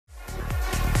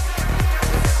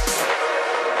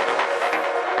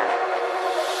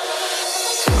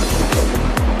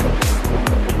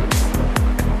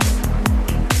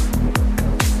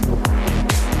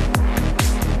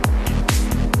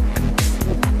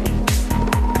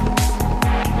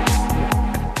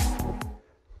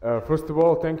First of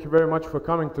all, thank you very much for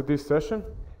coming to this session.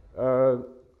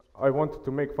 I wanted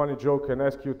to make funny joke and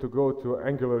ask you to go to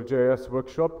AngularJS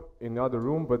workshop in the other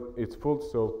room, but it's full,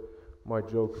 so my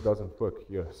joke doesn't work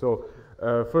here. So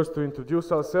first to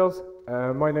introduce ourselves,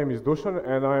 my name is Dusan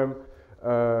and I am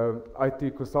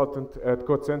IT consultant at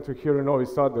CodeCentric here in Novi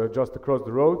Sad, just across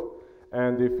the road.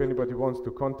 And if anybody wants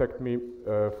to contact me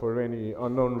for any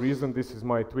unknown reason, this is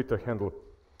my Twitter handle.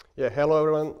 Yeah, hello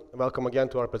everyone. Welcome again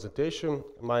to our presentation.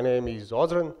 My name is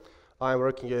Ozren. I'm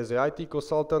working as an IT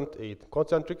consultant at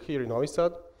CodeCentric here in Novi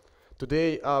Sad.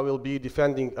 Today I will be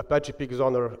defending Apache Pig's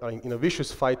honor in a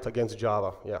vicious fight against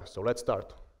Java. Yeah, so let's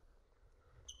start.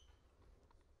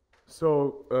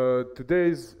 So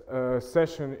today's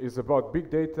session is about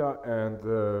big data and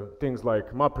things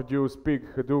like MapReduce, Pig,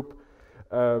 Hadoop.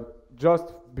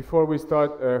 Just before we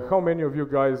start, how many of you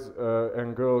guys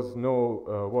and girls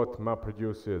know what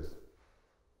MapReduce is?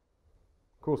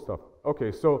 Cool stuff.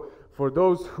 Okay, so for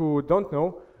those who don't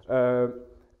know,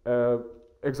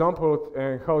 example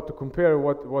and how to compare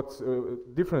what's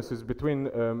differences between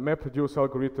MapReduce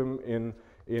algorithm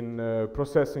in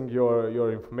processing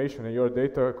your information and your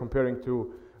data comparing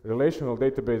to relational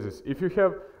databases. If you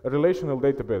have a relational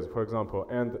database, for example,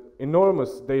 and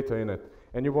enormous data in it,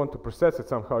 and you want to process it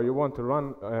somehow, you want to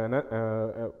run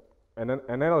an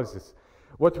analysis,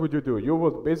 what would you do? You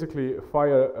would basically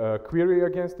fire a query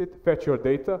against it, fetch your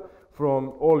data from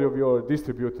all of your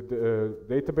distributed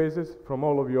databases, from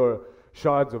all of your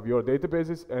shards of your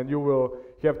databases, and you will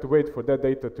have to wait for that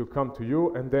data to come to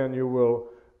you, and then you will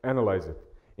analyze it.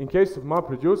 In case of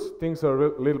MapReduce, things are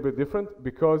a little bit different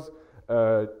because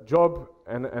job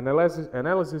and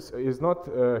analysis is not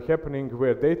happening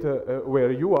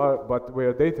where you are, but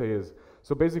where data is.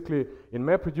 So basically, in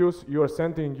MapReduce, you are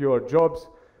sending your jobs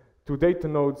to data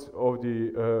nodes of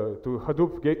the to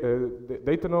Hadoop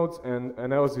data nodes, and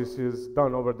analysis is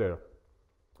done over there.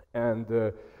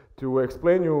 And to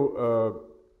explain you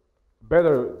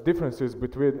better differences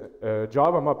between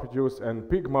Java MapReduce and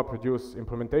Pig MapReduce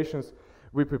implementations,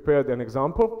 we prepared an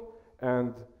example,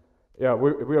 and yeah,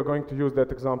 we are going to use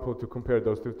that example to compare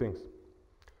those two things.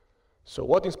 So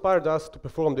what inspired us to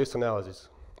perform this analysis?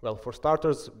 Well, for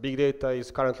starters, big data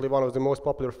is currently one of the most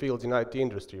popular fields in IT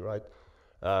industry, right?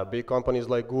 Big companies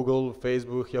like Google,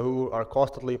 Facebook, Yahoo are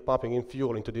constantly pumping in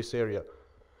fuel into this area.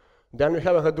 Then we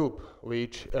have a Hadoop,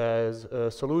 which as a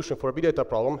solution for a big data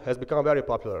problem has become very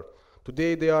popular.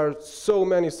 Today there are so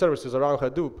many services around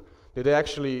Hadoop that they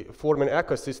actually form an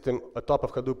ecosystem atop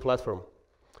of Hadoop platform.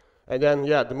 And then,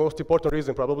 yeah, the most important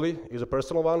reason probably is a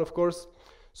personal one, of course.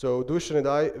 So Dusan and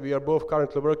I, we are both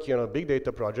currently working on a big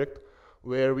data project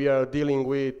where we are dealing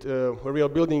with, where we are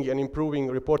building and improving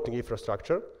reporting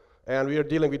infrastructure, and we are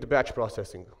dealing with batch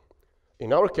processing.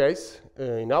 In our case,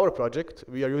 in our project,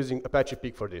 we are using Apache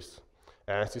Pig for this.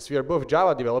 And since we are both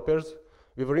Java developers,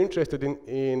 we were interested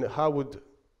in how would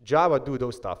Java do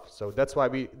those stuff. So that's why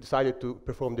we decided to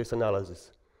perform this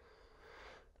analysis.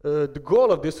 The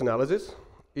goal of this analysis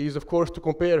is, of course, to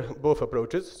compare both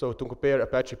approaches, so to compare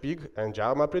Apache Pig and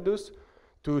Java MapReduce,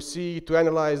 to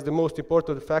analyze the most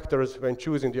important factors when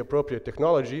choosing the appropriate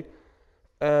technology,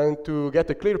 and to get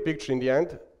a clear picture in the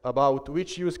end about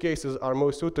which use cases are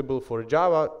most suitable for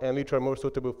Java and which are more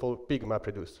suitable for Pig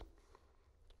MapReduce.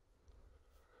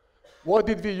 What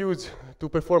did we use to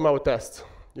perform our tests?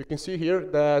 You can see here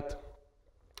that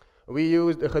we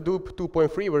used a Hadoop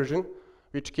 2.3 version,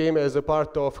 which came as a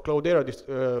part of Cloudera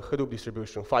Hadoop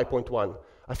distribution, 5.1.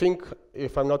 I think,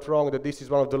 if I'm not wrong, that this is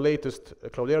one of the latest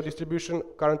Cloudera distribution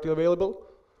currently available.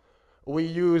 We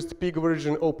used Pig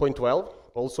version 0.12,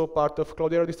 also part of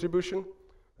Cloudera distribution.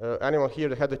 Anyone here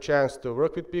that had a chance to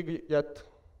work with Pig yet?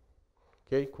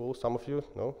 Okay, cool, some of you,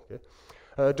 no?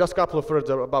 Okay. Just a couple of words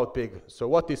about Pig. So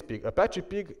what is Pig? Apache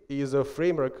Pig is a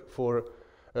framework for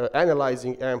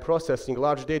analyzing and processing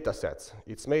large data sets.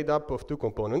 It's made up of two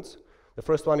components. The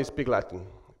first one is Pig Latin.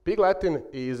 Pig Latin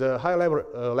is a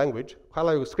high-level language,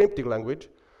 high-level scripting language,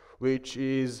 which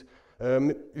is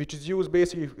used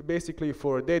basically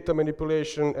for data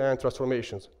manipulation and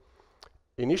transformations.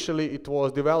 Initially, it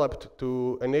was developed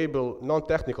to enable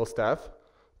non-technical staff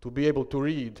to be able to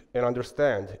read and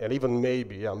understand, and even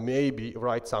maybe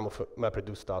write some of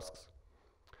MapReduce tasks.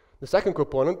 The second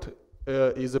component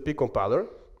is a Pig compiler.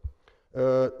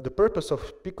 The purpose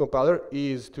of Pig compiler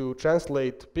is to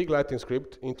translate Pig Latin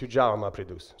script into Java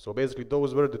MapReduce. So basically,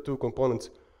 those were the two components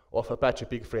of Apache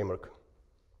Pig framework.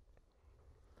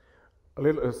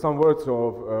 Some words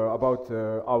about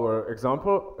our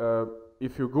example.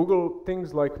 If you Google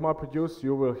things like MapReduce,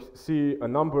 you will see a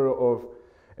number of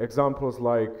examples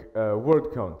like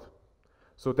word count.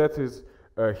 So that is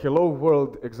hello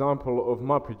world example of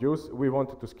MapReduce, we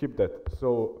wanted to skip that.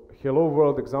 So hello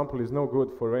world example is no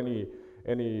good for any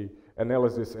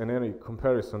analysis and any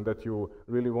comparison that you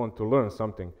really want to learn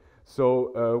something.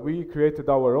 So we created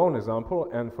our own example,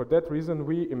 and for that reason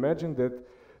we imagined that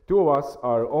two of us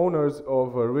are owners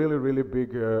of a really, really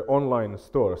big online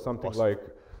store, something like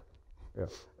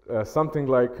something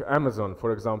like Amazon,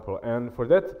 for example. And for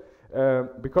that,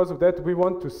 because of that, we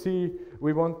want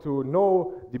to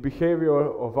know the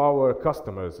behavior of our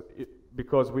customers,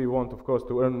 because we want, of course,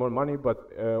 to earn more money,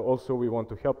 but also we want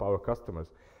to help our customers.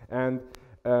 And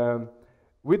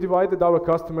we divided our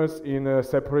customers in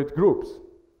separate groups.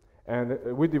 And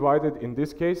in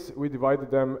this case, we divided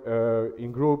them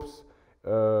in groups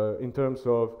in terms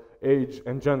of age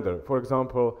and gender. For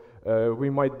example, we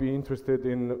might be interested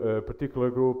in a particular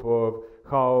group of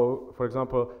how, for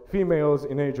example, females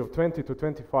in age of 20 to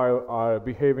 25 are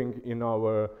behaving in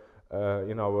our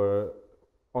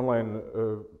online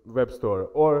web store,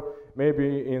 or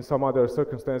maybe in some other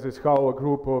circumstances how a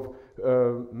group of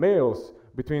males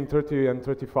between 30 and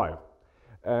 35.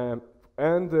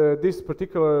 This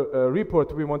particular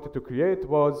report we wanted to create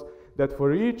was that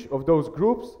for each of those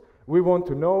groups we want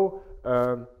to know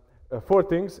 4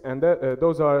 things, and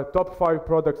those are top 5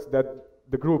 products that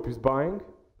the group is buying,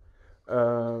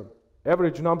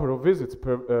 average number of visits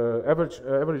per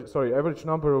average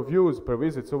number of views per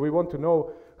visit. So we want to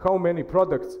know how many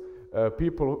products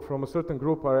people from a certain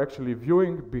group are actually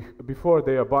viewing before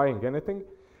they are buying anything.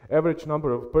 Average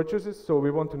number of purchases. So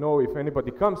we want to know if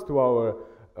anybody comes to our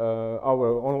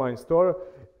online store,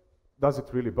 does it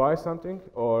really buy something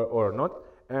or not?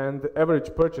 And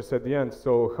average purchase at the end.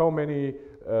 So how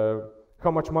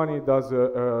much money does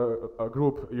a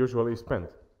group usually spend?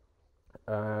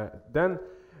 Then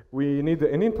we need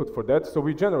an input for that, so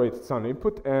we generated some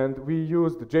input, and we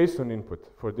used the JSON input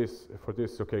for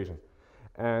this occasion.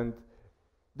 And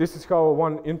this is how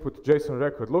one input JSON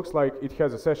record looks like. It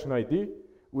has a session ID,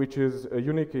 which is a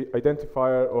unique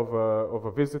identifier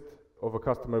of a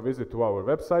customer visit to our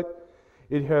website.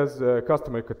 It has a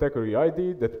customer category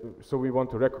ID, so we want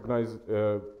to recognize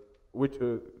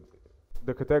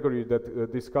the category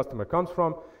that this customer comes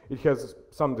from. It has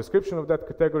some description of that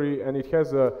category, and it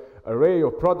has an array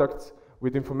of products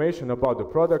with information about the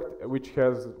product, which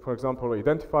has, for example,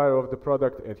 identifier of the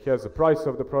product. It has the price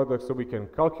of the product, so we can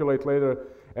calculate later,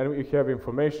 and we have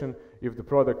information if the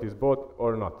product is bought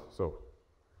or not.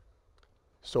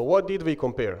 So what did we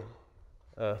compare?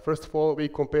 First of all, we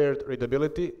compared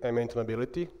readability and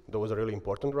maintainability. Those are really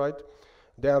important, right?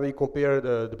 Then we compared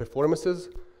the performances,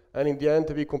 and in the end,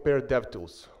 we compared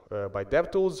DevTools. By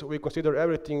DevTools, we consider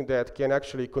everything that can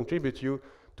actually contribute you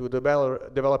to the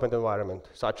development environment,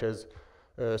 such as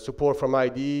support from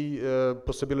ID,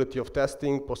 possibility of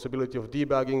testing, possibility of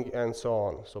debugging, and so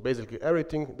on. So basically,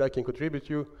 everything that can contribute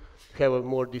you to have a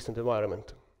more decent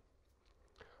environment.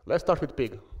 Let's start with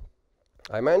Pig.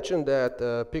 I mentioned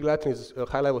that Pig Latin is a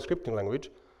high-level scripting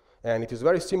language, and it is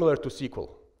very similar to SQL.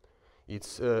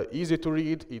 It's easy to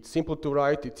read, it's simple to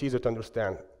write, it's easy to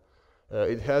understand.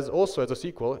 It has also, as a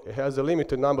SQL, it has a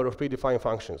limited number of predefined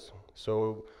functions.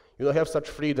 So you don't have such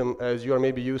freedom as you are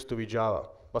maybe used to with Java,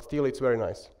 but still it's very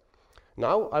nice.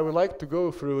 Now I would like to go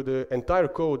through the entire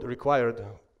code required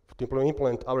to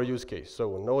implement our use case.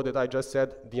 So know that I just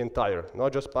said the entire,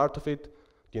 not just part of it,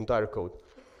 the entire code.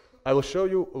 I will show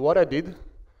you what I did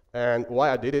and why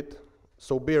I did it,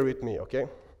 so bear with me, okay?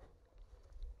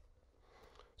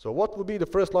 So what would be the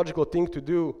first logical thing to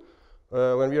do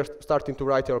when we are starting to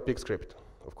write our Pig script?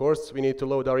 Of course, we need to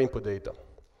load our input data.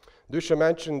 Dusan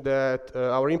mentioned that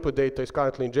our input data is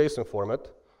currently in JSON format,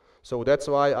 so that's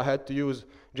why I had to use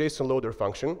JSON loader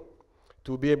function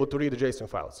to be able to read the JSON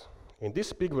files. In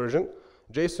this Pig version,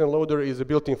 JSON loader is a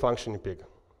built-in function in Pig.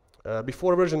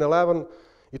 Before version 11,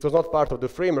 it was not part of the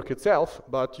framework itself,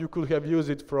 but you could have used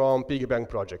it from Piggy Bank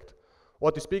project.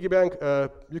 What is Piggy Bank?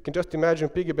 You can just imagine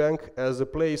Piggy Bank as a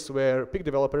place where Pig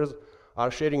developers are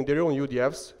sharing their own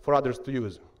UDFs for others to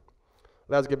use.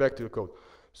 Let's get back to the code.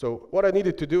 So what I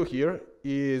needed to do here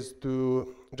is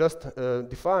to just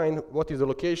define what is the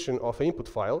location of an input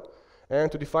file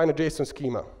and to define a JSON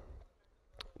schema.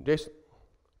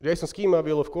 JSON schema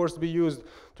will, of course, be used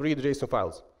to read the JSON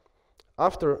files.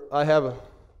 After I have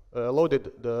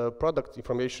loaded the product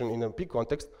information in a Pig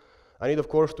context, I need, of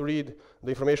course, to read the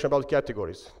information about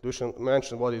categories. Dusan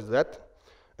mentioned what is that.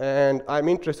 And I'm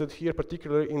interested here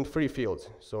particularly in 3 fields.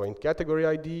 So in category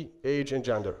ID, age, and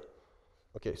gender.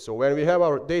 Okay, so when we have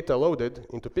our data loaded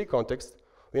into Pig context,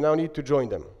 we now need to join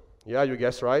them. Yeah, you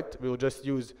guessed right. We'll just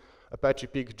use Apache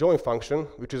Pig join function,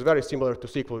 which is very similar to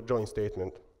SQL join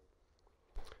statement.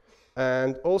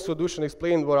 And also Dusan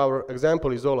explained what our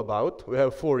example is all about. We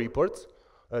have 4 reports.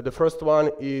 The first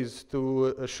one is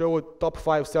to show top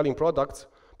 5 selling products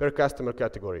per customer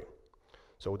category.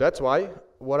 So that's why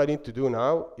what I need to do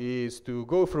now is to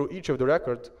go through each of the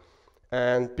records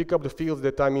and pick up the fields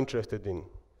that I'm interested in.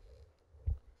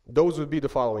 Those would be the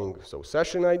following. So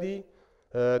session ID,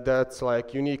 that's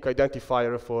like unique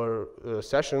identifier for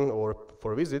session or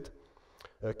for visit.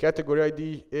 Category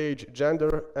ID, age,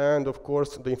 gender, and of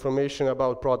course the information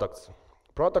about products.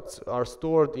 Products are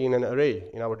stored in an array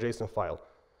in our JSON file.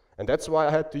 And that's why I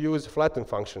had to use flatten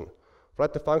function.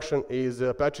 Flatten function is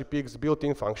Apache Pig's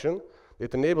built-in function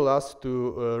that enables us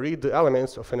to read the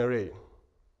elements of an array.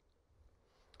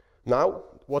 Now,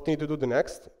 what we need to do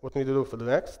for the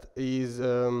next is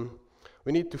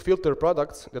we need to filter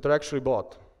products that are actually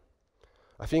bought.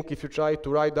 I think if you try to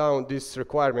write down this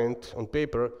requirement on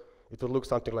paper, it will look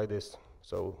something like this.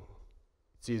 So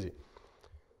it's easy.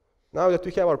 Now that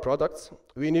we have our products,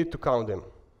 we need to count them.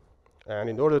 And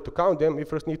in order to count them, we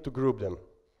first need to group them.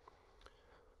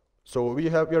 So we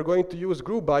are going to use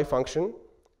group by function,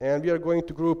 and we are going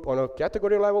to group on a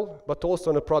category level, but also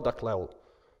on a product level.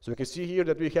 So you can see here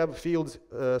that we have fields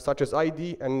such as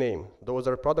ID and name. Those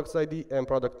are product's ID and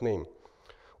product name.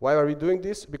 Why are we doing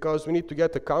this? Because we need to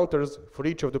get the counters for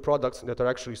each of the products that are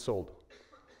actually sold.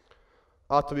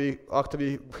 After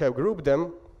we have grouped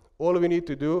them, all we need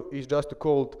to do is just to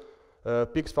call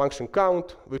Pig's function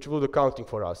count, which will do counting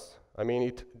for us. I mean,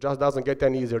 it just doesn't get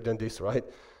any easier than this, right?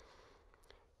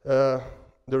 The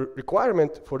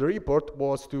requirement for the report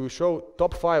was to show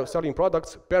top 5 selling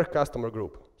products per customer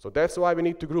group. So that's why we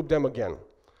need to group them again.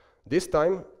 This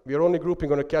time, we are only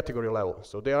grouping on a category level,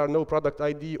 so there are no product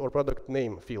ID or product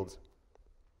name fields.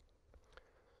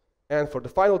 And for the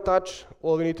final touch,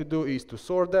 all we need to do is to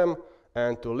sort them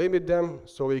and to limit them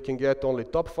so we can get only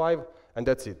top 5, and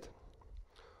that's it.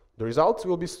 The results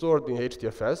will be stored in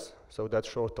HDFS, so that's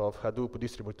short of Hadoop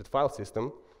distributed file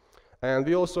system. And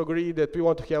we also agree that we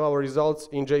want to have our results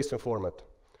in JSON format.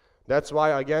 That's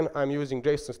why, again, I'm using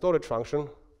JSON storage function,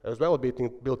 as well as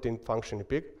built-in function in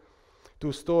Pig,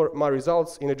 to store my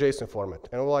results in a JSON format.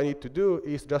 And all I need to do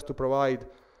is just to provide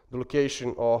the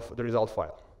location of the result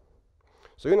file.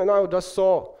 So you now just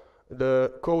saw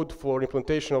the code for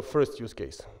implementation of first use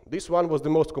case. This one was the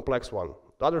most complex one.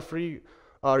 The other 3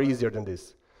 are easier than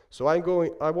this. So I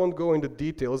won't go into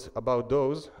details about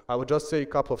those. I will just say a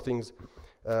couple of things.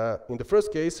 In the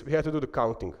first case, we have to do the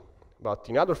counting. But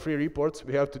in other 3 reports,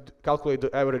 we have to calculate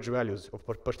the average values of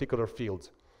particular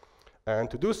fields. And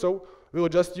to do so, we will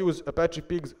just use Apache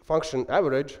Pig's function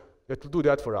average that will do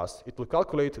that for us. It will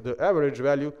calculate the average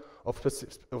value of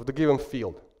the given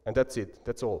field. And that's it.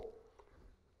 That's all.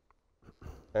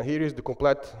 And here is the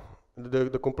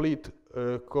complete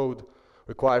code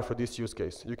required for this use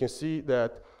case. You can see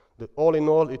that all in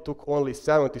all, it took only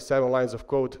 77 lines of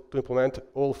code to implement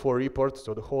all 4 reports,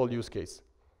 so the whole use case.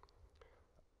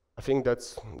 I think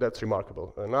that's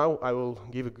remarkable. Now I will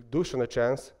give Dusan a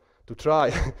chance to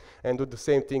try and do the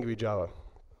same thing with Java.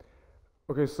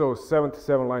 Okay, so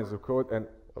 77 lines of code, and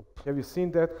have you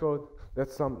seen that code?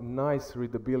 That's some nice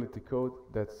readability code.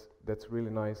 That's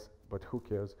really nice, but who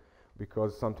cares?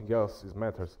 Because something else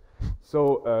matters.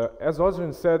 So as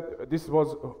Ozren said, this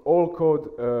was all code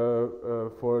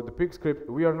for the Pig script.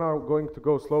 We are now going to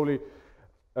go slowly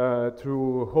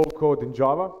through whole code in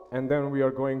Java, and then we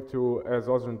are going to, as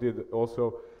Ozren did,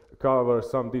 also cover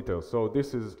some details. So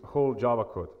this is whole Java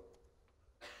code.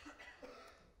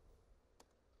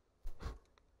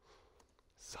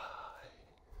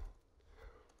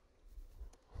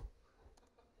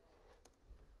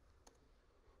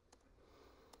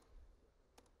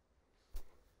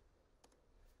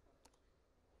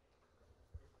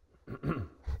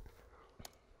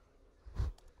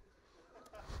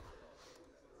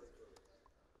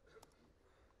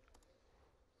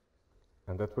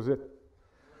 And that was it.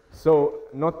 So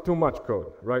not too much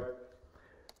code, right?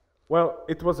 Well,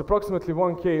 it was approximately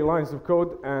 1K lines of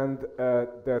code, and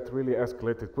that really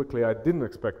escalated quickly. I didn't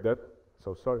expect that,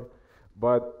 so sorry.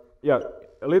 But yeah,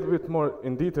 a little bit more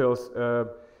in details.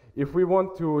 If we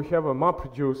want to have a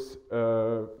MapReduce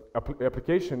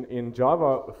application in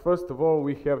Java, first of all,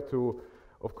 we have to,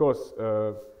 of course,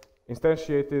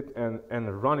 instantiate it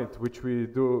and run it, which we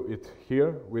do it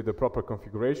here with the proper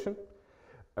configuration.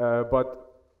 But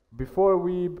before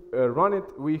we run it,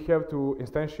 we have to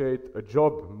instantiate a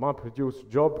job, MapReduce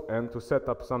job, and to set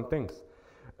up some things.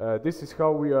 This is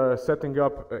how we are setting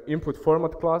up input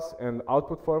format class and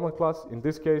output format class. In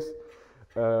this case,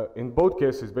 in both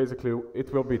cases, basically,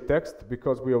 it will be text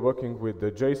because we are working with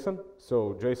the JSON.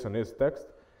 So JSON is text.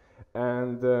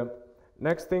 And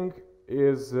next thing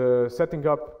is setting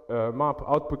up map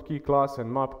output key class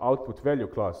and map output value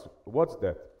class. What's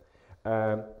that?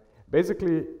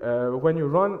 Basically, when you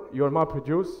run your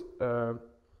MapReduce,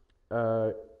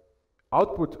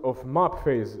 output of map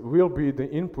phase will be the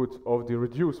input of the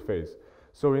reduce phase.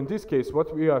 So in this case,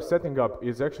 what we are setting up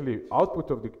is actually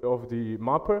output of the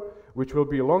mapper, which will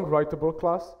be a long writable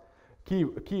class.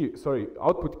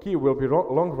 Output key will be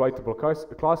long writable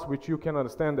class, which you can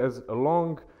understand as a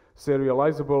long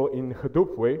serializable in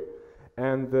Hadoop way,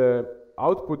 and the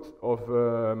output of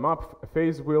map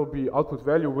phase will be, output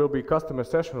value will be customer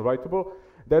session writable.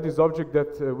 That is object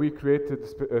that we created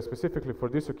specifically for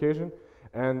this occasion,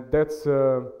 and that's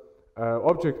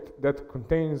object that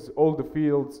contains all the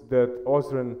fields that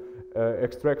Ozren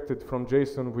extracted from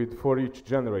JSON with for each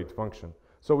generate function.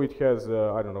 So it has,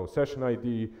 I don't know, session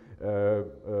ID,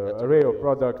 array of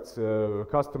products,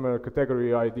 customer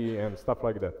category ID, and stuff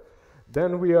like that.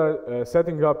 Then we are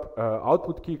setting up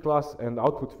output key class and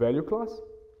output value class.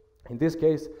 In this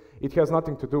case, it has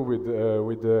nothing to do with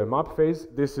the map phase.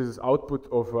 This is output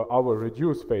of our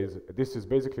reduce phase. This is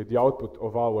basically the output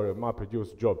of our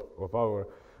MapReduce job, of our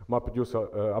MapReduce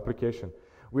application.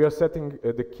 We are setting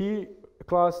the key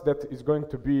class that is going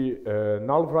to be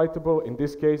null writable. In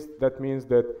this case, that means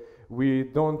that we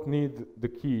don't need the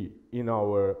key in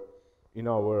our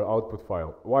output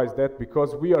file. Why is that?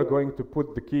 Because we are going to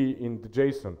put the key in the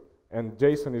JSON, and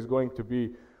JSON is going to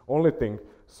be only thing.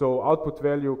 So output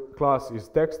value class is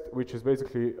text, which is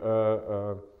basically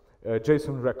a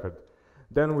JSON record.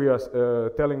 Then we are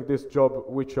telling this job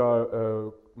which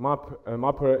are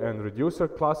mapper and reducer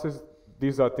classes.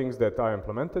 These are things that are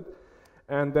implemented.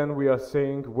 And then we are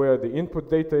saying where the input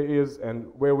data is and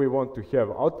where we want to have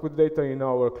output data in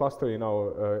our cluster, in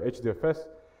our HDFS.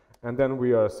 And then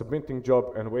we are submitting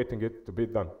job and waiting it to be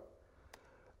done.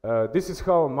 This is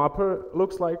how mapper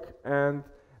looks like, and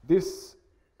this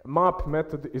map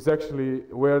method is actually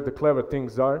where the clever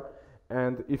things are.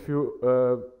 And if you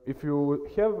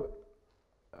have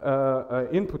an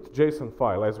input JSON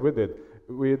file, as we did,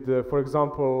 with, for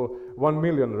example, 1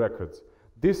 million records,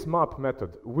 this map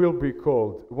method will be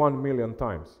called 1 million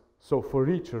times. So for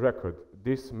each record,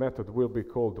 this method will be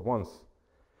called once.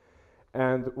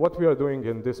 And what we are doing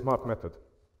in this map method?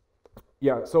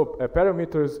 Yeah, so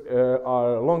parameters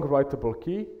are long writable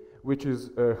key, which is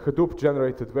a Hadoop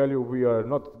generated value. We are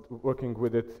not working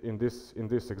with it in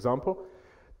this example.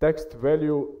 Text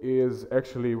value is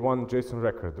actually one JSON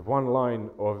record, one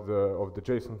line of the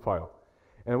JSON file.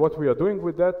 And what we are doing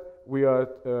with that, we are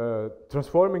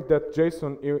transforming that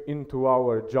JSON into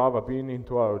our Java bean,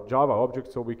 into our Java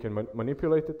object, so we can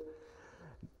manipulate it.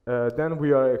 Then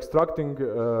we are extracting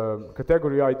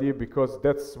category ID, because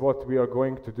that's what we are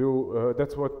going to do.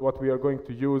 That's what we are going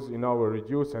to use in our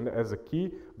reduce and as a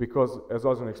key, because as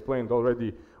Ozren explained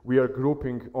already, we are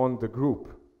grouping on the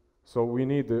group. So we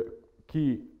need a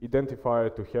key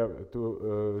identifier to have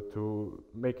to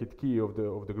make it key of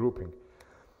the grouping.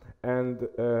 And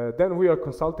then we are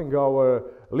consulting our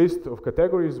list of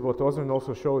categories, what Ozren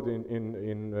also showed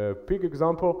in pig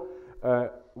example.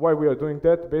 Why we are doing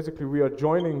that? Basically, we are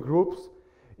joining groups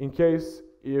in case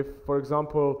if, for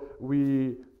example,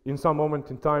 in some moment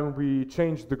in time, we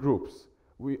changed the groups.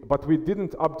 But we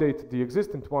didn't update the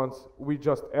existing ones, we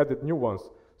just added new ones.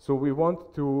 So we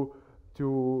want to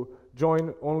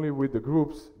join only with the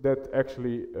groups that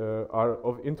actually are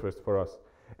of interest for us.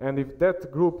 And if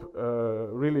that group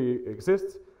really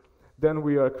exists, then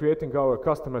we are creating our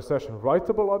customer session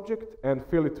writable object and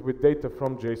fill it with data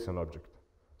from JSON object.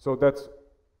 So that's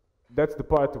the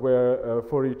part where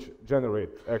for each generate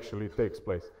actually takes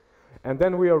place. And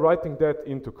then we are writing that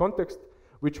into context,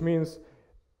 which means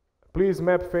please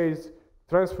map phase,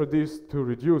 transfer this to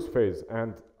reduce phase.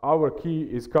 And our key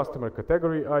is customer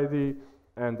category ID,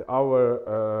 and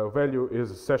our value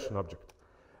is session object.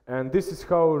 And this is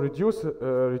how reducer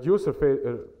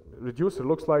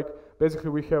looks like. Basically,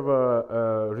 we have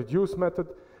a reduce method,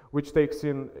 which takes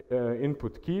in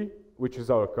input key, which is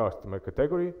our customer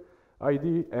category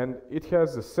ID, and it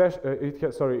has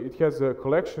a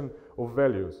collection of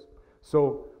values.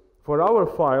 So for our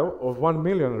file of 1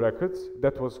 million records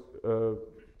that was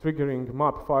triggering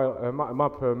map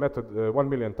method 1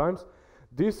 million times,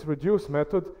 this reduce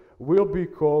method will be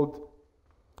called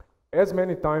as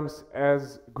many times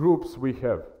as groups we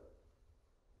have.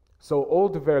 So all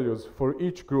the values for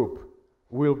each group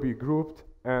will be grouped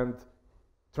and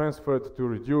transferred to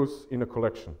reduce in a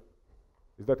collection.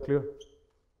 Is that clear?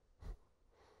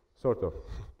 Sort of.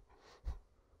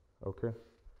 Okay.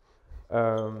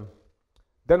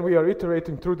 Then we are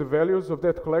iterating through the values of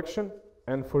that collection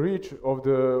And for each of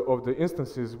the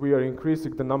instances, we are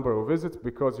increasing the number of visits,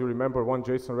 because you remember one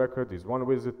JSON record is one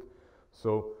visit.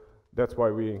 So that's why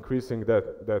we're increasing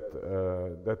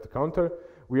that counter.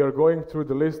 We are going through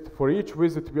the list. For each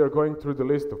visit, we are going through the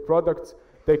list of products,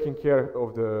 taking care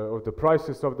of the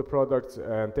prices of the products,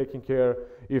 and taking care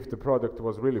if the product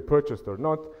was really purchased or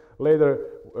not. Later,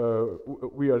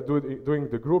 we are doing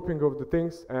the grouping of the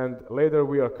things, and later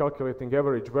we are calculating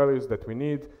average values that we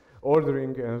need,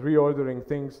 ordering and reordering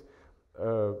things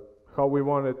how we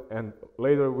want it, and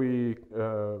later we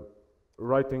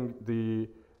writing the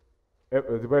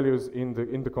values in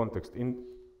the context. In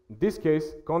this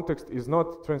case, context is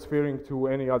not transferring to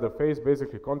any other phase.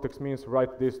 Basically, context means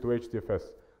write this to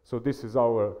HDFS. So this is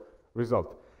our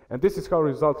result. And this is how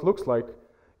result looks like.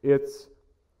 It's,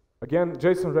 again,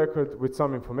 JSON record with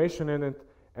some information in it,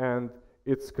 and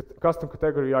it's custom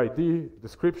category ID,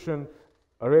 description,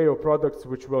 array of products,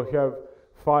 which will have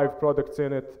 5 products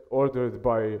in it, ordered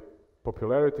by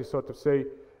popularity, so to say,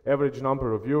 average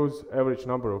number of views, average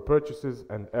number of purchases,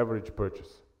 and average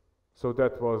purchase. So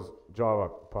that was Java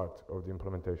part of the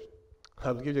implementation.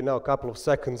 I'll give you now a couple of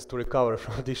seconds to recover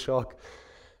from this shock.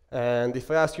 And if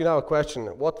I ask you now a question,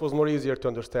 what was more easier to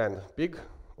understand, Pig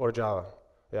or Java?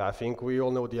 Yeah, I think we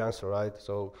all know the answer, right?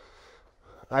 So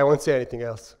I won't say anything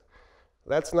else.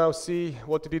 Let's now see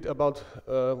what we did about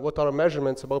what our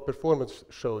measurements about performance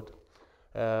showed.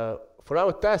 For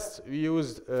our tests, we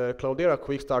used Cloudera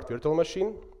Quick Start Virtual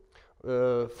Machine,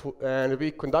 and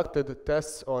we conducted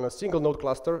tests on a single node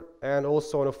cluster and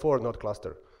also on a 4-node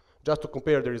cluster, just to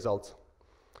compare the results.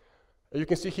 You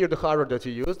can see here the hardware that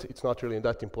we used. It's not really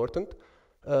that important.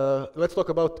 Let's talk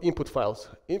about input files.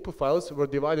 Input files were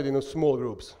divided into small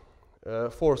groups,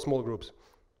 4 small groups.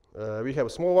 We have a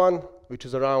small one, which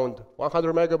is around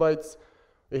 100 megabytes.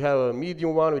 We have a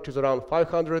medium one, which is around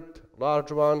 500,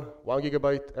 large one, 1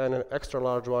 gigabyte, and an extra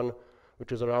large one,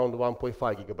 which is around 1.5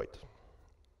 gigabyte.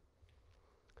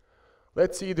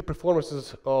 Let's see the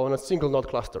performances on a single node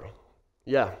cluster.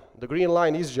 Yeah, the green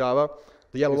line is Java,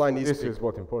 the yellow line is This is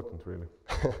what's important, really.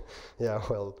 Yeah,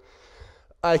 well,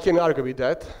 I can argue with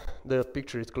that. The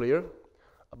picture is clear,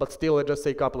 but still, let's just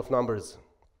say a couple of numbers.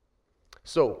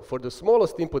 So, for the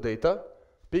smallest input data,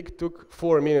 Pig took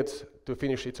 4 minutes to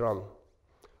finish its run.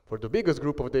 For the biggest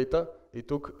group of data, it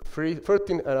took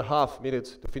 13.5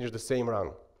 minutes to finish the same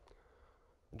run.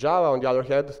 Java, on the other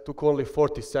hand, took only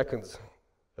 40 seconds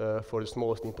for the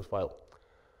smallest input file.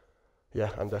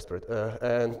 Yeah, I'm desperate.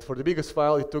 And for the biggest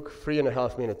file, it took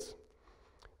 3.5 minutes.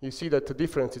 You see that the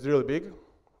difference is really big,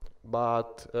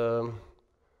 but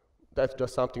that's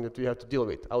just something that we have to deal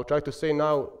with. I'll try to say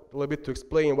now a little bit to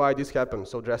explain why this happened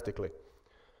so drastically.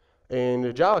 In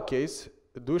the Java case,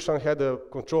 Dusan had a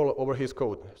control over his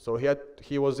code. So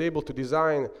he was able to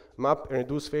design, map, and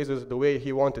reduce phases the way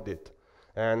he wanted it.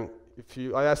 And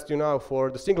I asked you now for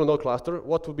the single node cluster,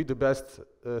 what would be the best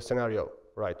scenario?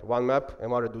 Right, 1 map and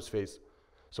 1 reduce phase.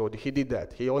 So he did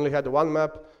that. He only had 1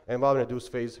 map and 1 reduce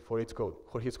phase for his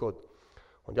code.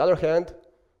 On the other hand,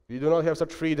 we do not have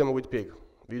such freedom with Pig.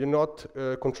 We do not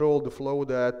control the flow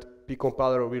that Pig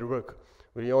compiler will work.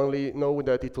 We only know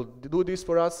that it will do this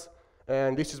for us,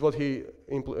 and this is what he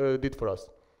did for us.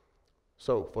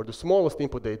 So for the smallest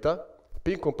input data,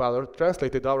 Pig compiler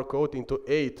translated our code into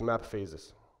 8 map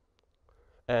phases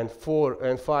and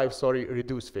 5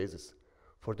 reduce phases.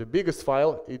 For the biggest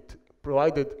file, it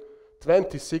provided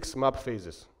 26 map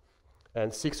phases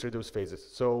and 6 reduce phases.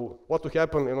 So what will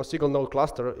happen in a single node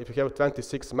cluster if you have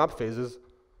 26 map phases?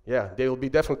 Yeah, there will be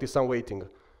definitely some waiting.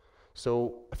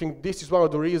 So I think this is one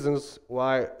of the reasons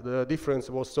why the difference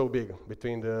was so big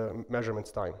between the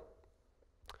measurements time.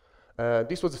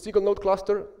 This was a single node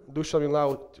cluster. Dusan will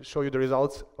now show you the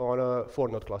results on a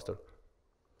 4-node cluster.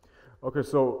 Okay,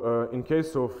 so in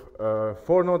case of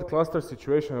 4-node cluster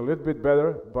situation, a little bit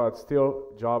better, but still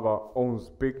Java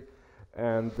owns Pig.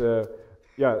 And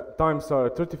yeah, times are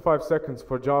 35 seconds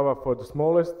for Java for the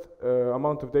smallest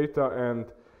amount of data, and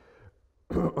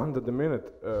under the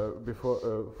minute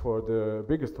for the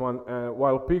biggest one,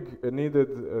 while Pig needed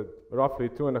roughly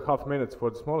 2.5 minutes for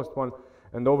the smallest one,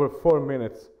 and over 4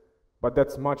 minutes. But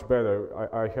that's much better.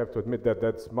 I have to admit that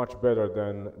that's much better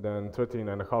than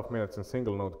 13.5 minutes in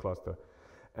single node cluster.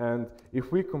 And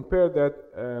if we compare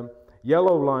that,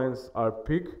 yellow lines are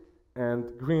Pig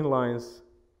and green lines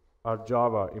are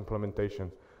Java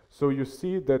implementation. So you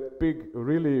see that Pig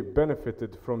really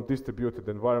benefited from distributed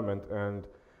environment and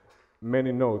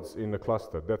many nodes in the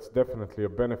cluster. That's definitely a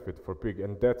benefit for Pig,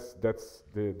 and that's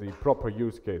the proper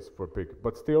use case for Pig.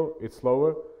 But still, it's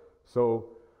slower, so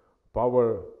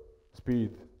power,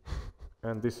 speed,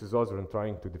 and this is Ozren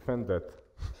trying to defend that.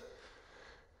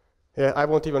 Yeah, I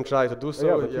won't even try to do so.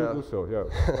 Yeah, but you do so, yeah.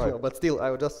 Right. No, but still, I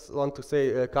would just want to say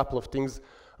a couple of things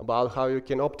about how you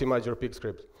can optimize your pig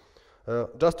script.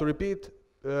 Just to repeat,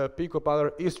 pig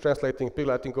compiler is translating pig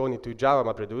Latin code into Java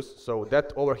MapReduce, so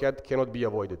that overhead cannot be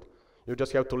avoided. You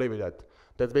just have to live with that.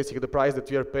 That's basically the price that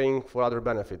we are paying for other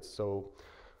benefits. So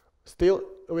still,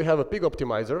 we have a pig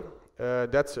optimizer.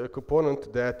 That's a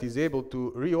component that is able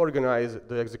to reorganize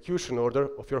the execution order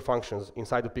of your functions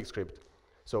inside the pig script.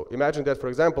 So imagine that, for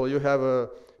example, you have a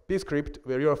pig script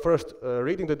where you are first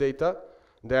reading the data,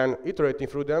 then iterating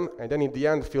through them, and then in the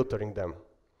end filtering them.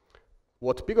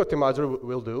 What pig optimizer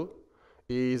will do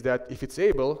is that if it's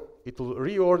able, it will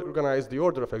reorganize the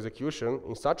order of execution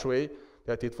in such a way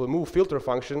that it will move filter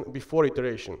function before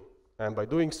iteration. And by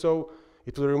doing so,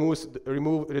 it will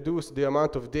reduce the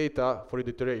amount of data for the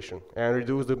iteration and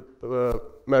reduce the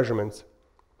measurements.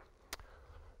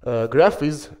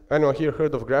 Graphiz, anyone here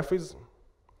heard of Graphiz?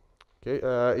 Okay,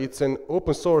 it's an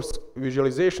open source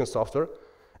visualization software,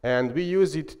 and we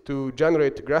use it to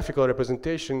generate graphical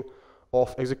representation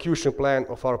of execution plan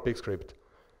of our pig script.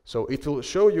 So it will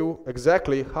show you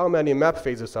exactly how many map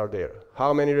phases are there,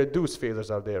 how many reduce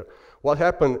phases are there, what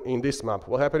happened in this map,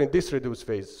 what happened in this reduce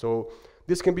phase. So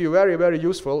this can be very, very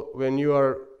useful when you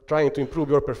are trying to improve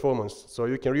your performance. So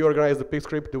you can reorganize the pig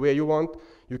script the way you want,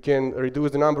 you can reduce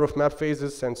the number of map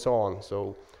phases and so on.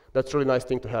 So that's a really nice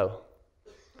thing to have.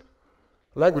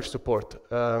 Language support.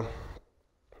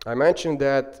 I mentioned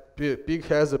that pig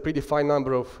has a predefined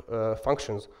number of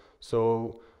functions,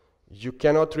 so you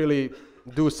cannot really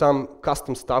do some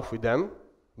custom stuff with them,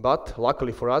 but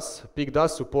luckily for us, pig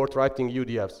does support writing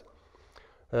UDFs.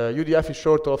 UDF is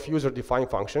short of user-defined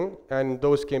function, and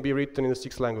those can be written in the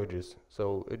 6 languages.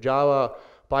 So Java,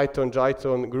 Python,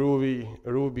 Jython, Groovy,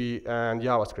 Ruby, and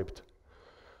JavaScript.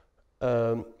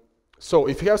 So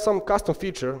if you have some custom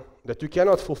feature that you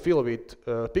cannot fulfill with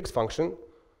pig's function,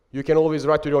 you can always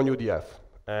write your own UDF.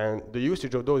 And the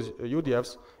usage of those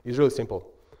UDFs is really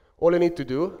simple. All you need to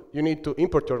do, you need to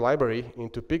import your library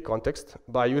into pig context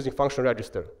by using function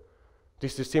register.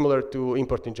 This is similar to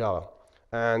import in Java.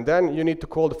 And then you need to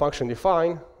call the function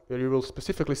define, where you will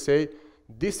specifically say,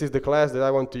 this is the class that I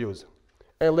want to use.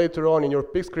 And later on in your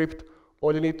pig script,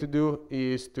 all you need to do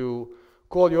is to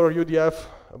call your UDF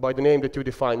by the name that you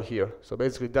define here. So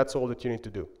basically, that's all that you need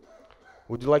to do.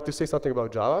 Would you like to say something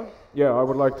about Java? Yeah, I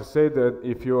would like to say that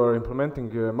if you are implementing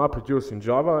MapReduce in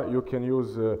Java, you can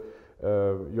use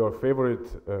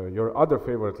your other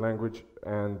favorite language,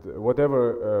 and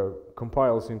whatever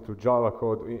compiles into Java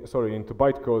code, into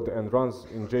bytecode and runs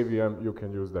in JVM, you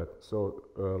can use that. So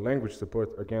language support,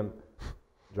 again,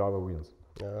 Java wins.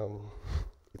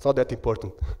 It's not that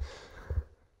important.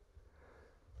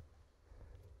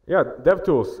 Yeah,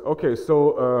 DevTools. Okay,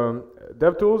 so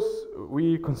DevTools,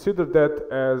 we consider that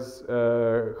as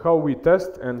how we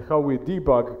test and how we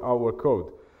debug our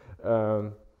code.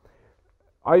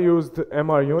 I used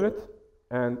MRUnit,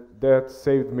 and that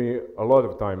saved me a lot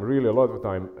of time, really a lot of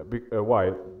time.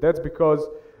 Why? That's because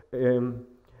the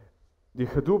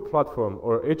Hadoop platform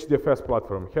or HDFS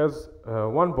platform has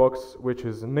one box which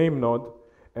is name node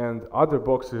and other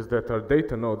boxes that are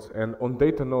data nodes, and on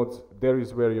data nodes there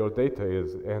is where your data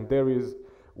is and there is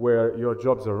where your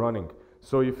jobs are running.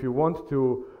 So if you want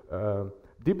to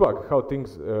debug how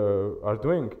things are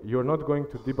doing, you're not going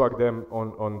to debug them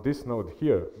on this node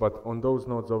here, but on those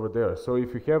nodes over there. So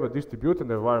if you have a distributed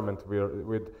environment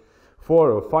with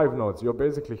 4 or 5 nodes, you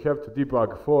basically have to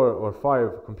debug 4 or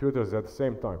 5 computers at the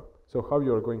same time. So how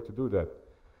you're going to do that?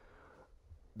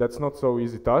 That's not so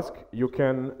easy task. You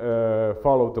can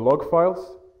follow the log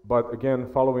files, but again,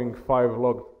 following 5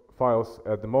 log files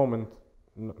at the moment,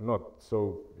 not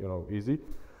so easy.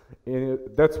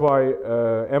 That's why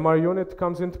MRUnit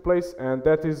comes into place, and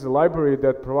that is a library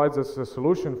that provides us a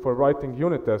solution for writing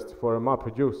unit tests for a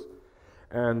MapReduce.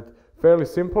 And fairly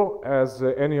simple as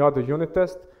any other unit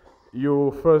test.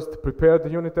 You first prepare the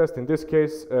unit test. In this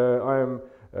case, I am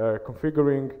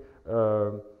configuring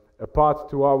a path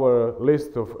to our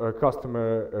list of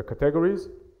customer categories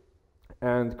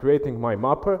and creating my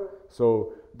mapper.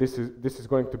 So this is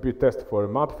going to be a test for a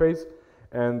map phase,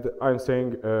 and I'm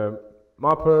saying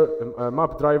mapper,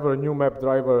 map driver, new map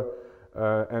driver,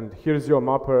 and here's your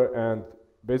mapper, and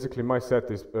basically my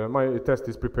test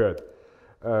is prepared.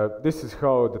 This is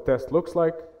how the test looks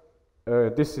like.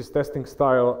 This is testing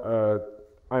style.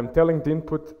 I'm telling the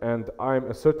input and I'm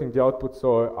asserting the output,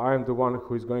 so I'm the one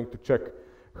who is going to check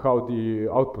how the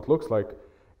output looks like,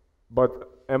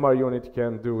 but MRUnit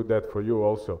can do that for you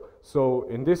also. So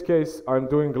in this case, I'm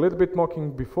doing a little bit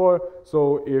mocking before,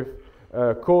 so if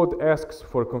code asks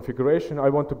for configuration, I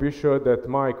want to be sure that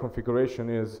my configuration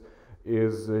is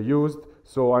used,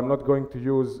 So I'm not going to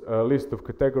use a list of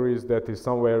categories that is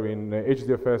somewhere in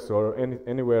HDFS or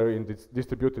anywhere in this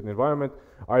distributed environment.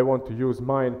 I want to use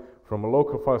mine from a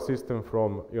local file system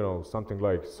from, you know, something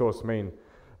like source main,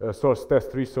 source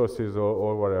test resources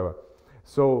or whatever.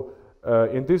 So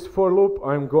in this for loop,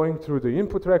 I'm going through the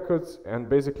input records, and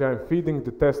basically I'm feeding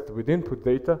the test with input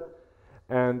data,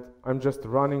 and I'm just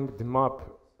running the map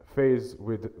phase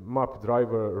with map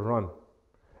driver run.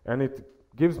 And it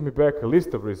gives me back a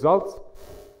list of results,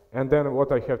 and then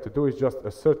what I have to do is just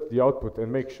assert the output and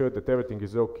make sure that everything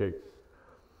is okay.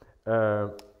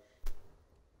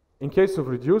 In case of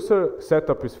reducer,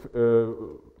 setup is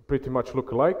pretty much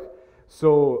look alike.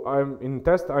 So in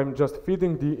test, I'm just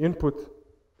feeding the input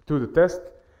to the test.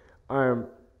 I'm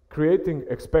creating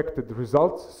expected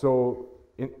results. So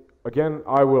again,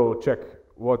 I will check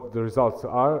what the results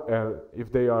are and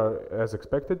if they are as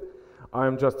expected.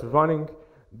 I'm just running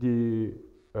the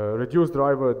reduce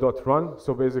driver.run.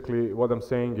 So basically what I'm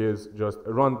saying is just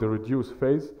run the reduce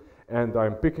phase, and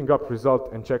I'm picking up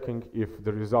result and checking if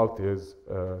the result is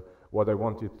what I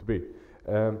want it to be.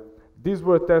 These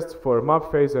were tests for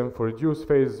map phase and for reduce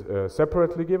phase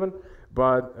separately given,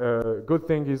 but good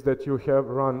thing is that you have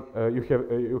run,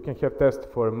 you can have tests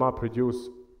for map reduce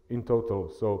in total.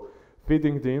 So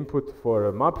feeding the input for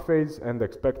a map phase and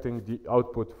expecting the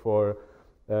output for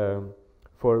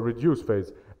reduce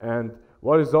phase. And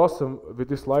what is awesome with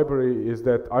this library is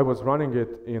that I was running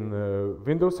it in a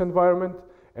Windows environment,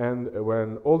 and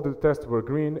when all the tests were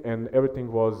green and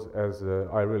everything was as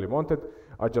I really wanted,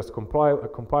 I just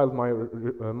compiled my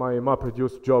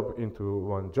MapReduce job into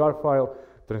one jar file,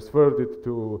 transferred it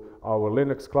to our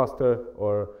Linux cluster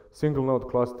or single node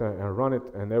cluster and run it,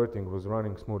 and everything was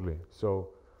running smoothly. So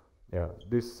yeah,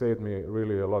 this saved me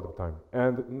really a lot of time.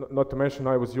 And not to mention,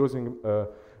 I was using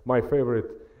my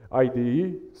favorite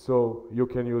IDE, so you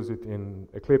can use it in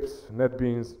Eclipse,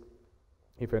 NetBeans,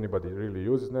 if anybody really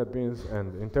uses NetBeans,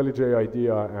 and IntelliJ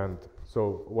IDEA, and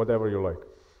so whatever you like.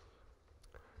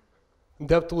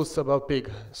 DevTools about Pig.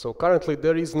 So currently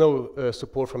there is no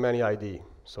support from any IDE.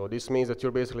 So this means that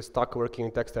you're basically stuck working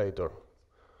in text editor.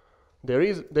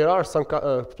 There are some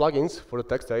plugins for the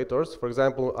text editors. For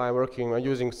example, I'm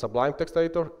using Sublime text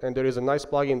editor, and there is a nice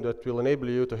plugin that will enable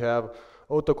you to have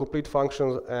autocomplete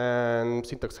functions and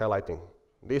syntax highlighting.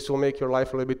 This will make your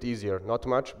life a little bit easier. Not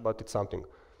much, but it's something.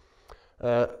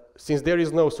 Since there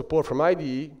is no support from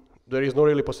IDE, there is no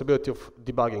really possibility of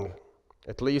debugging,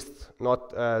 at least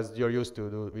not as you're used to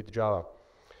do with Java.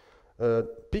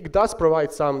 Pig does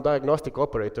provide some diagnostic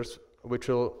operators which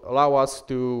will allow us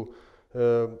to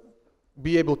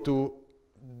be able to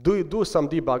do some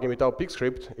debugging with our pig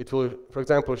script. It will, for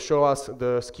example, show us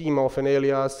the schema of an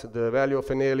alias, the value of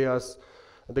an alias,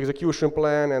 the execution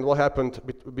plan, and what happened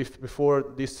before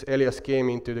this alias came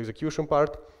into the execution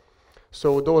part.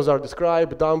 So those are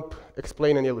describe, dump,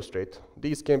 explain, and illustrate.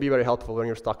 These can be very helpful when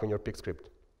you're stuck on your pig script.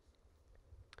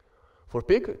 For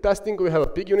pig testing, we have a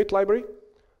pig unit library.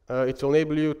 It will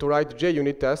enable you to write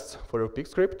JUnit tests for your pig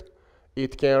script.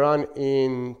 It can run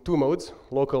in two modes,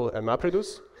 local and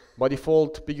MapReduce. By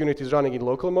default, pig unit is running in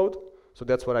local mode, so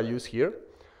that's what I use here.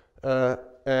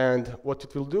 And what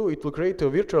it will do, it will create a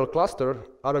virtual cluster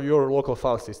out of your local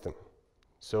file system.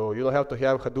 So you don't have to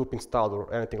have Hadoop installed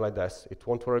or anything like that. It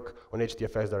won't work on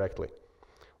HDFS directly.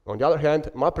 On the other hand,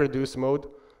 MapReduce mode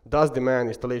does demand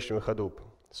installation with Hadoop.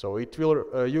 So it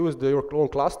will use your own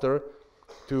cluster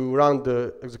to run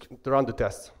the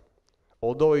tests,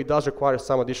 although it does require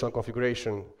some additional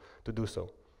configuration to do so.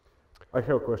 I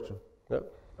have a question. Yeah.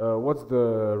 What's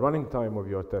the running time of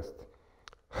your test?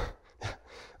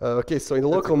 Okay, so in the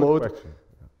local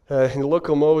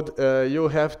mode, you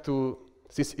have to,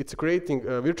 since it's creating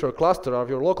a virtual cluster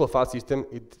of your local file system,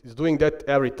 it is doing that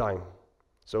every time.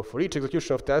 So for each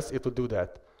execution of tests, it will do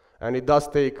that. And it does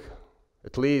take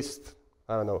at least,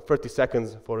 I don't know, 30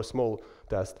 seconds for a small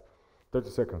test. 30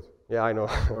 seconds? Yeah, I know.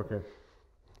 Okay.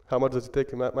 How much does it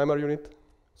take in MR unit?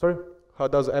 Sorry? How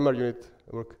does MR unit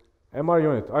work? MR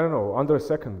unit, I don't know, under a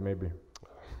second maybe.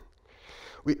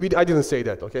 I didn't say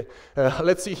that, okay?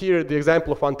 Let's see here the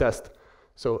example of one test.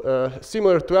 So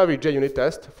similar to every JUnit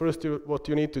test, first what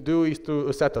you need to do is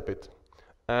to set up it.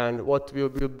 And what we'll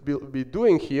be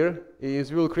doing here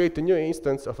is we'll create a new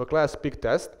instance of a class pig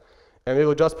test, and we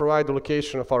will just provide the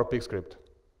location of our pig script.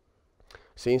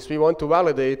 Since we want to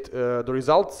validate the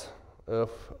results of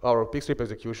our pig script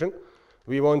execution,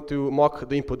 we want to mock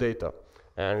the input data.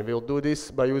 And we'll do this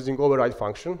by using override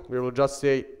function. We will just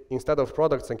say, instead of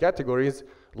products and categories,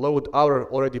 load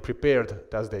our already prepared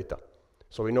test data.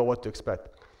 So we know what to expect.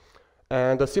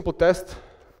 And the simple test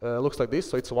looks like this.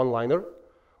 So it's a one-liner.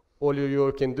 all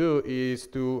you can do is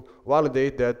to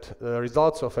validate that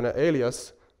results of an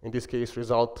alias, in this case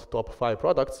result top 5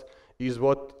 products, is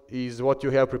what you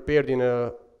have prepared in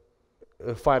a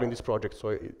file in this project. So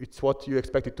it's what you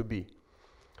expect it to be.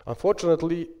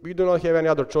 Unfortunately, we do not have any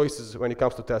other choices when it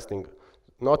comes to testing.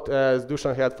 Not as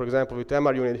Dusan had, for example, with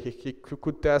MRUnit, he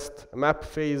could test map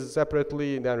phase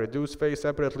separately, then reduce phase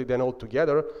separately, then all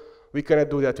together. We cannot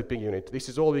do that with PigUnit. This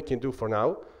is all we can do for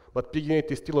now, but PigUnit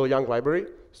is still a young library,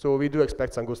 so we do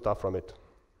expect some good stuff from it.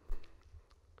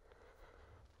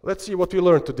 Let's see what we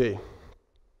learned today.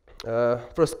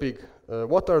 First, Pig.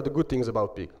 What are the good things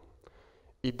about Pig?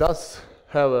 It does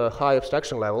have a high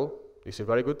abstraction level. This is a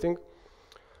very good thing.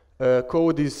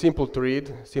 Code is simple to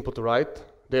read, simple to write.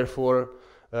 Therefore,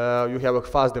 you have a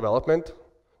fast development.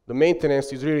 The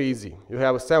maintenance is really easy. You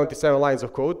have 77 lines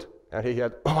of code, and he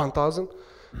had 1,000.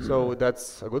 So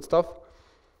that's good stuff.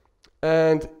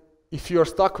 And if you're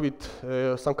stuck with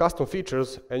some custom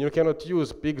features and you cannot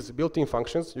use Pig's built-in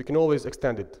functions, you can always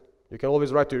extend it. You can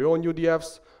always write your own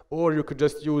UDFs, or you could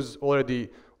just use already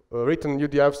written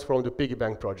UDFs from the Piggy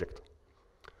Bank project.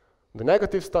 The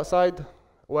negative side,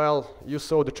 well, you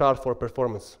saw the chart for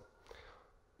performance.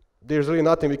 There's really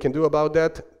nothing we can do about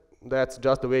that. That's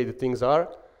just the way the things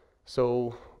are.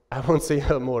 So I won't say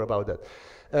more about that.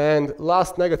 And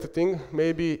last negative thing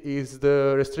maybe is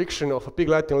the restriction of a Pig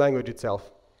Latin language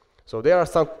itself. So there are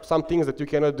some things that you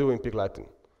cannot do in Pig Latin.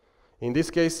 In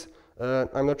this case,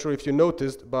 I'm not sure if you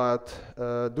noticed, but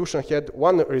Dusan had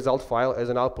one result file as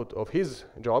an output of his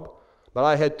job, but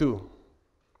I had 2.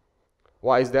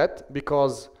 Why is that?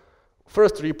 Because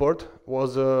first report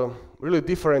was really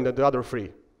different than the other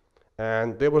 3.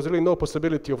 And there was really no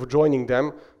possibility of joining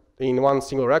them in one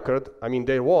single record. I mean,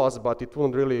 there was, but it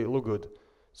wouldn't really look good.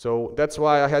 So that's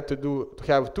why I had to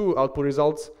have 2 output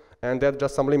results, and that's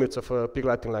just some limits of Pig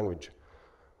Latin language.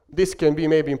 This can be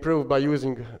maybe improved by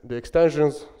using the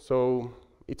extensions, so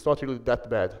it's not really that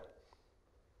bad.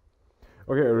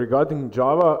 Okay, regarding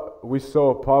Java, we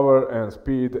saw power and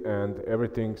speed and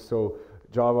everything, so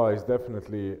Java is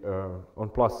definitely on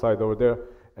plus side over there.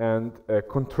 And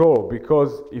control,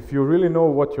 because if you really know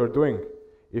what you're doing,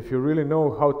 if you really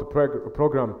know how to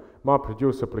program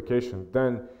MapReduce application,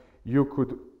 then you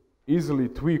could easily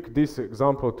tweak this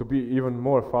example to be even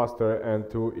more faster and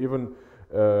to even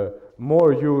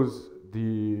more use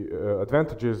the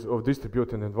advantages of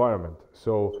distributed environment.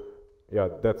 So yeah,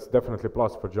 that's definitely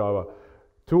plus for Java.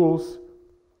 Tools,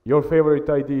 your favorite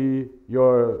IDE,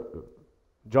 your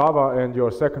Java and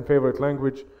your second favorite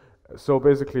language. So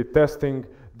basically testing,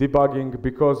 debugging,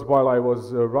 because while I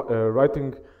was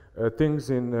writing things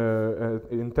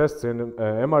in tests in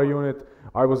MRUnit,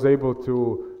 I was able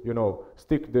to, you know,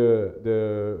 stick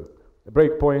the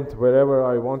breakpoint wherever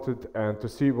I wanted and to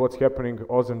see what's happening.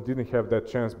 Ozren didn't have that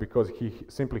chance because he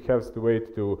simply has to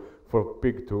wait for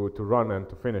Pig to run and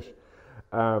to finish.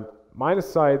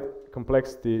 Minus side,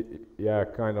 complexity, yeah,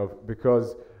 kind of,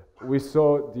 because we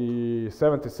saw the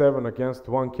 77 against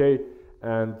 1K,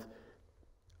 and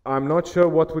I'm not sure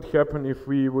what would happen if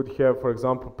we would have, for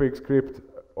example, Pig script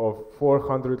of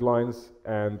 400 lines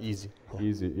and easy,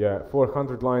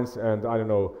 400 lines and I don't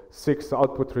know 6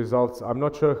 output results. I'm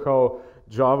not sure how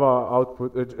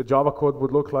Java code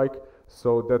would look like,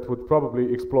 so that would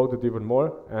probably explode it even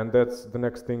more. And that's the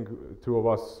next thing 2 of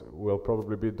us will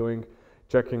probably be doing,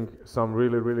 checking some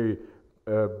really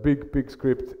big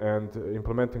script and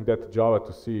implementing that to Java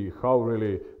to see how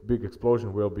really big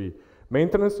explosion will be.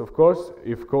 Maintenance, of course,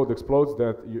 if code explodes,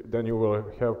 then you will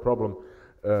have problem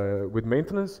with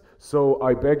maintenance. So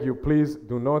I beg you, please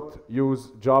do not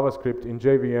use JavaScript in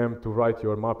JVM to write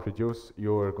your MapReduce.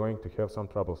 You are going to have some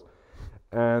troubles.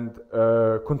 And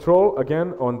control,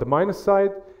 again, on the minus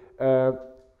side,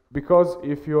 because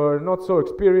if you are not so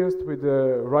experienced with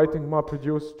writing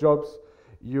MapReduce jobs,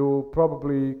 you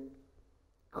probably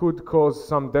could cause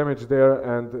some damage there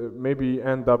and maybe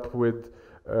end up with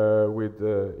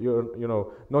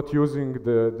not using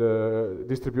the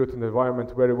distributed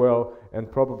environment very well, and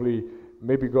probably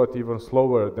maybe got even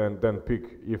slower than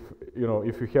Pig. If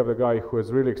you have a guy who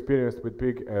is really experienced with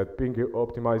Pig at Pig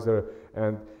Optimizer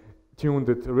and tuned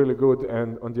it really good,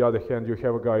 and on the other hand you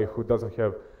have a guy who doesn't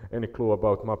have any clue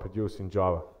about MapReduce in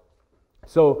Java.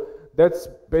 So that's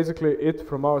basically it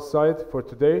from our side for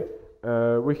today.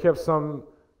 We have some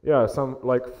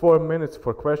like 4 minutes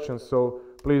for questions, so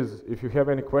please, if you have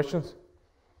any questions.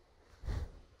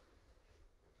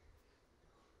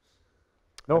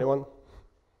 No? Anyone?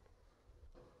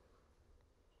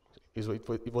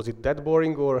 Was it that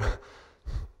boring or?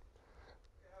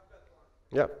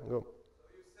 Yeah, go.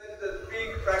 So you said that Pig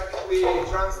practically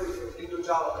translates into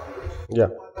Java language. Yeah.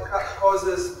 What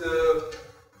causes the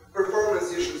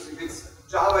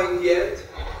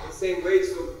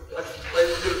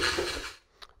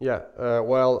Yeah,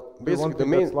 well, Do you basically want the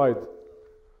that main... slide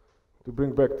to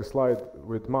bring back the slide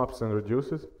with maps and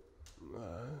reduces?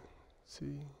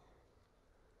 See.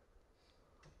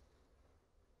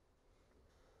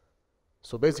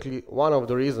 So basically, one of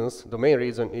the reasons, the main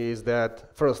reason, is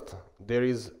that first, there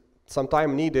is some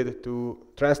time needed to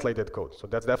translate that code. So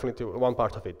that's definitely one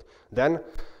part of it. Then,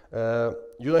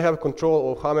 you don't have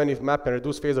control of how many map and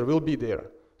reduce phaser will be there.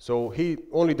 So he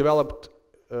only developed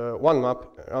one map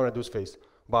on reduce phase,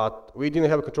 but we didn't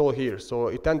have control here. So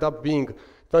it ended up being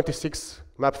 26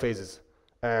 map phases.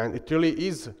 And it really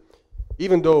is,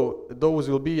 even though those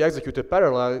will be executed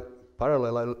parallelly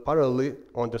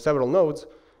on the several nodes,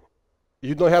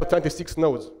 you don't have 26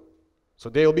 nodes. So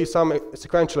there will be some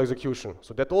sequential execution.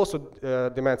 So that also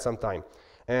demands some time.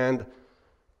 And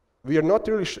we are not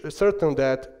really certain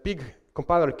that Pig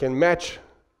compiler can match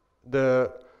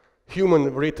the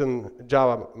human written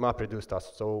Java MapReduce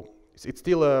task. So it's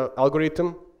still an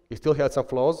algorithm. It still has some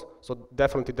flaws. So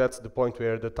definitely that's the point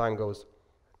where the time goes.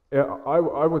 Yeah, I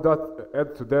would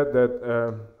add to that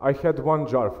I had one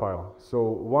jar file. So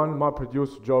one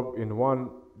MapReduce job in one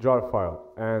jar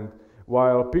file. And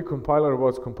while Pig compiler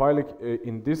was compiling,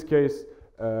 in this case,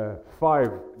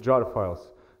 5 jar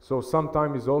files. So some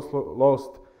time is also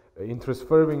lost in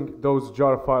transferring those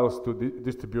jar files to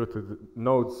distributed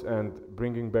nodes and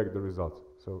bringing back the results.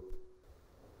 So,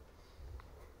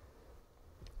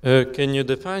 can you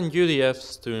define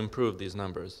UDFs to improve these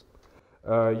numbers?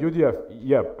 UDF,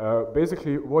 yeah.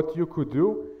 Basically, what you could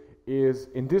do is,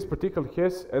 in this particular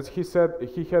case, as he said,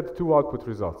 he had 2 output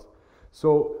results.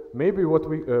 So maybe what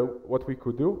we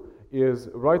could do is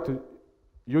write a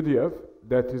UDF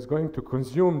that is going to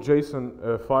consume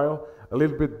JSON file a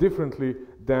little bit differently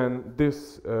than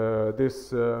this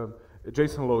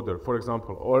JSON loader, for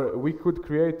example. Or we could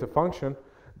create a function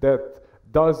that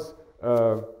does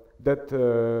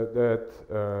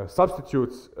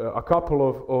substitutes a couple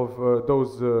of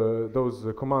those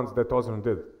commands that Ozren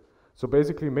did. So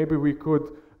basically, maybe we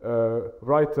could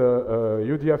write a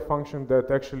UDF function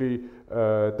that actually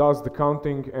does the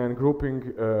counting and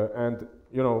grouping and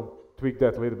tweak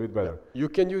that a little bit better. You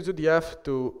can use UDF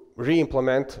to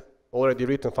re-implement already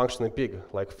written function in Pig,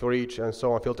 like for each and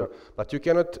so on filter, but you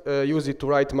cannot use it to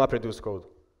write MapReduce code.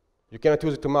 You cannot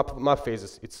use it to map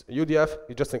phases. It's UDF,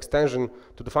 it's just an extension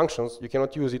to the functions. You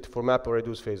cannot use it for map or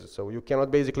reduce phases. So you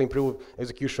cannot basically improve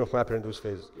execution of map and reduce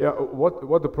phases. Yeah,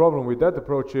 what the problem with that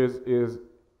approach is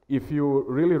if you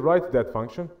really write that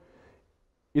function,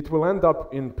 it will end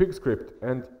up in Pig script,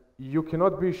 and you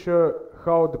cannot be sure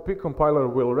how the Pig compiler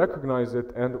will recognize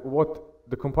it and what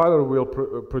the compiler will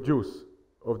produce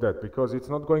of that, because it's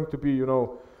not going to be,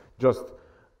 just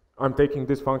I'm taking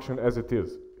this function as it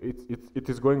is. It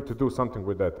is going to do something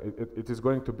with that. It is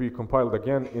going to be compiled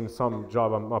again in some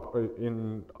Java map,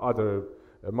 in other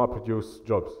MapReduce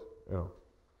jobs. Yeah.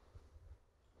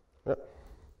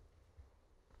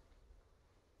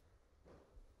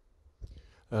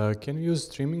 Can we use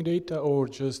streaming data or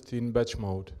just in batch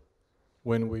mode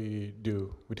when we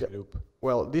do with the loop?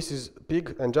 Well, this is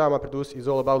Pig, and Java MapReduce is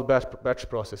all about batch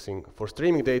processing. For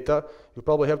streaming data, you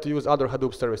probably have to use other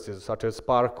Hadoop services such as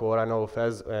Spark or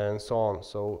Fez and so on.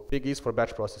 So Pig is for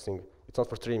batch processing. It's not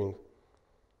for streaming.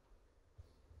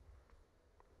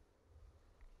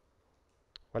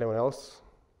 Anyone else?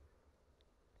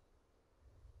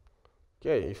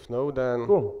 Okay, if no, then...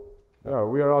 Cool. Yeah,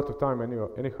 we are out of time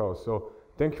anyhow. So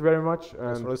thank you very much. And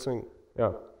thanks for listening.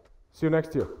 Yeah. See you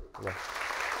next year. Yeah.